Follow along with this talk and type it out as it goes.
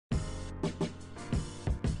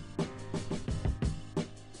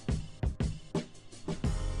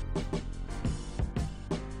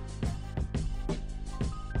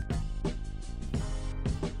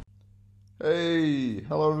Hey,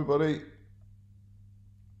 hello everybody.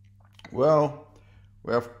 Well,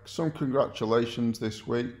 we have some congratulations this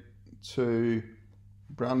week to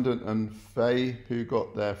Brandon and Faye, who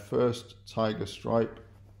got their first tiger stripe,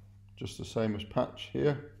 just the same as Patch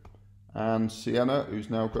here, and Sienna, who's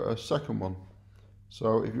now got a second one.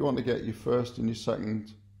 So if you want to get your first and your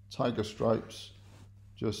second tiger stripes,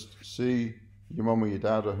 just see your mum or your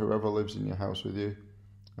dad or whoever lives in your house with you,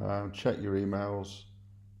 check your emails,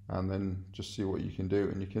 and then just see what you can do.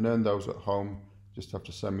 And you can earn those at home. Just have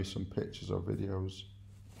to send me some pictures or videos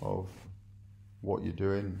of what you're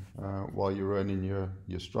doing while you're earning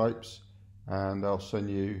your stripes, and I'll send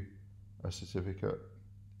you a certificate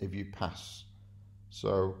if you pass.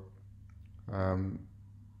 So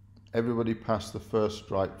everybody passed the first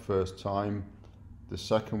stripe first time. The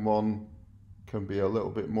second one can be a little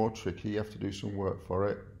bit more tricky. You have to do some work for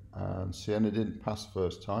it. And Sienna didn't pass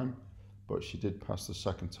first time, but she did pass the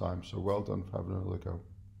second time, so well done for having another go.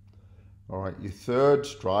 All right, your third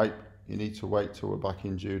stripe, you need to wait till we're back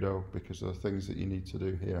in Judo because of the things that you need to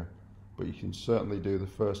do here, but you can certainly do the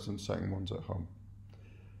first and second ones at home.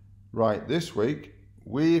 Right, this week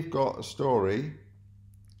we've got a story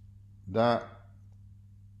that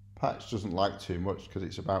Patch doesn't like too much because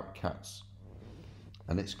it's about cats,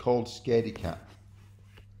 and it's called Scaredy Cat.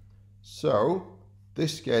 So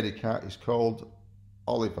this scaredy cat is called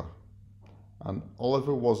Oliver. And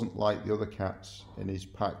Oliver wasn't like the other cats in his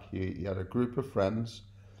pack. He had a group of friends,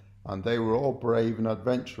 and they were all brave and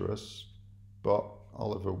adventurous, but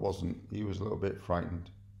Oliver wasn't. He was a little bit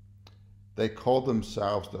frightened. They called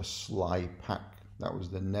themselves the Sly Pack. That was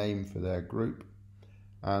the name for their group.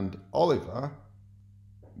 And Oliver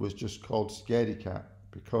was just called Scaredy Cat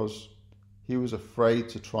because he was afraid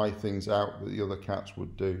to try things out that the other cats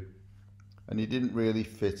would do. And he didn't really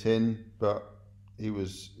fit in, but he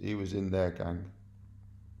was in their gang.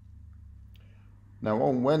 Now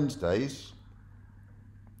on Wednesdays,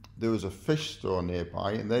 there was a fish store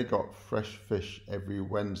nearby, and they got fresh fish every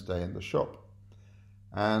Wednesday in the shop.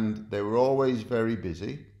 And they were always very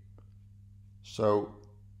busy. So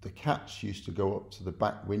the cats used to go up to the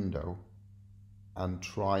back window and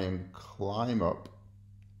try and climb up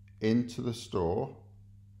into the store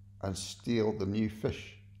and steal the new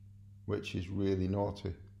fish, which is really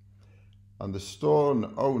naughty. And the store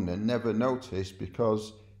owner never noticed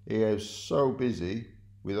because he was so busy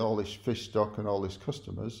with all his fish stock and all his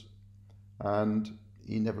customers, and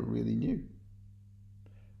he never really knew.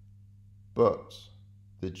 But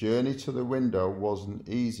the journey to the window wasn't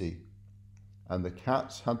easy, and the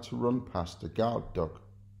cats had to run past a guard dog.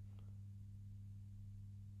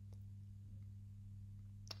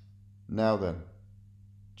 Now then,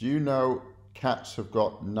 do you know cats have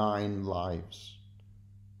got 9 lives?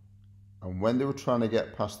 And when they were trying to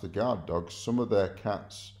get past the guard dogs, some of their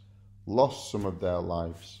cats lost some of their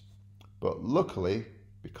lives. But luckily,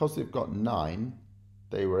 because they've got 9,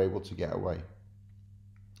 they were able to get away.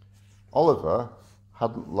 Oliver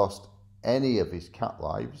hadn't lost any of his cat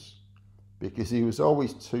lives because he was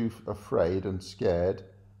always too afraid and scared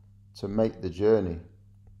to make the journey.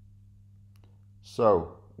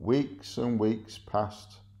 So weeks and weeks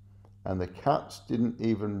passed, and the cats didn't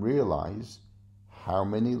even realize how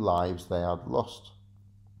many lives they had lost.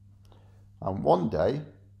 And one day,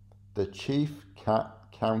 the chief cat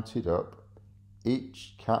counted up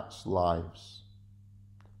each cat's lives.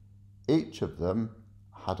 Each of them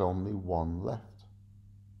had only 1 left.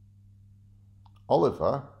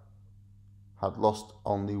 Oliver had lost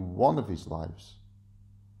only 1 of his lives,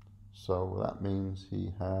 so that means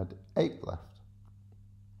he had 8 left.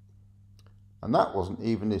 And that wasn't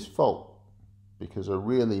even his fault, because a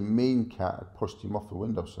really mean cat had pushed him off the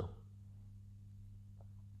windowsill.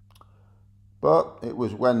 But it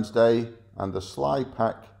was Wednesday, and the Sly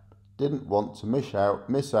Pack didn't want to miss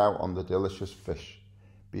out on the delicious fish.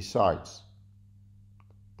 Besides,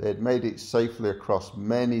 they had made it safely across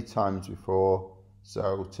many times before,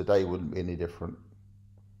 so today wouldn't be any different.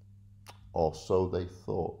 Or so they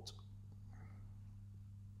thought.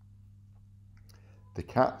 The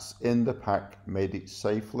cats in the pack made it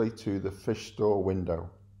safely to the fish store window.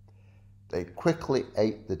 They quickly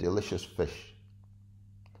ate the delicious fish.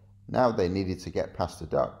 Now they needed to get past the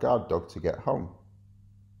guard dog to get home.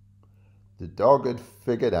 The dog had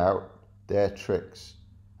figured out their tricks,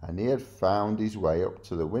 and he had found his way up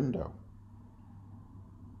to the window.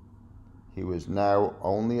 He was now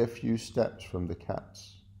only a few steps from the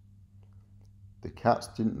cats. The cats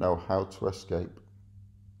didn't know how to escape.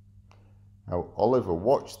 Now, Oliver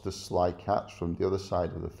watched the sly cats from the other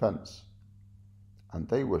side of the fence, and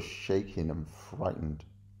they were shaking and frightened.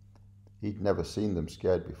 He'd never seen them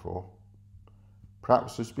scared before.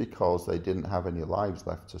 Perhaps it's because they didn't have any lives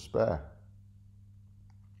left to spare.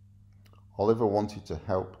 Oliver wanted to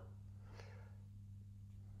help,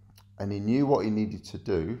 and he knew what he needed to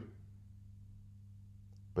do,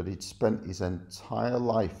 but he'd spent his entire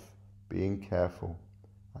life being careful,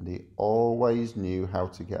 and he always knew how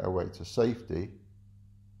to get away to safety,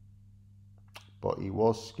 but he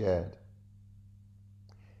was scared.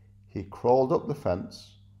 He crawled up the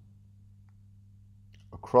fence,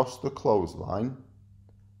 across the clothesline,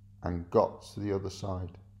 and got to the other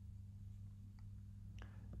side.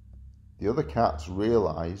 The other cats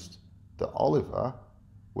realized that Oliver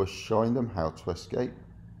was showing them how to escape,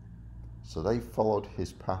 so they followed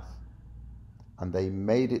his path, and they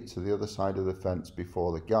made it to the other side of the fence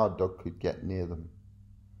before the guard dog could get near them.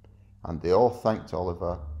 And they all thanked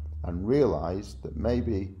Oliver and realized that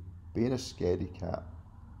maybe being a scaredy cat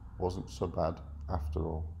wasn't so bad after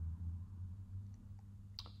all.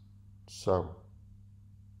 So,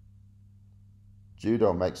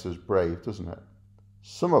 judo makes us brave, doesn't it?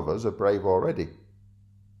 Some of us are brave already,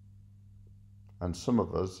 and some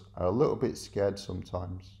of us are a little bit scared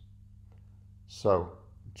sometimes. So,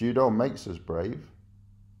 judo makes us brave,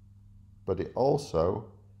 but it also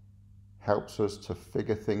helps us to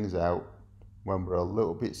figure things out when we're a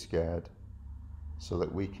little bit scared, so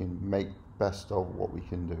that we can make best of what we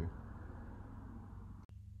can do.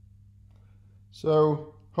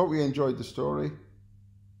 So, hope you enjoyed the story.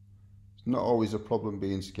 It's not always a problem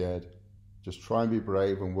being scared. Just try and be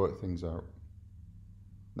brave and work things out.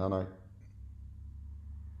 No.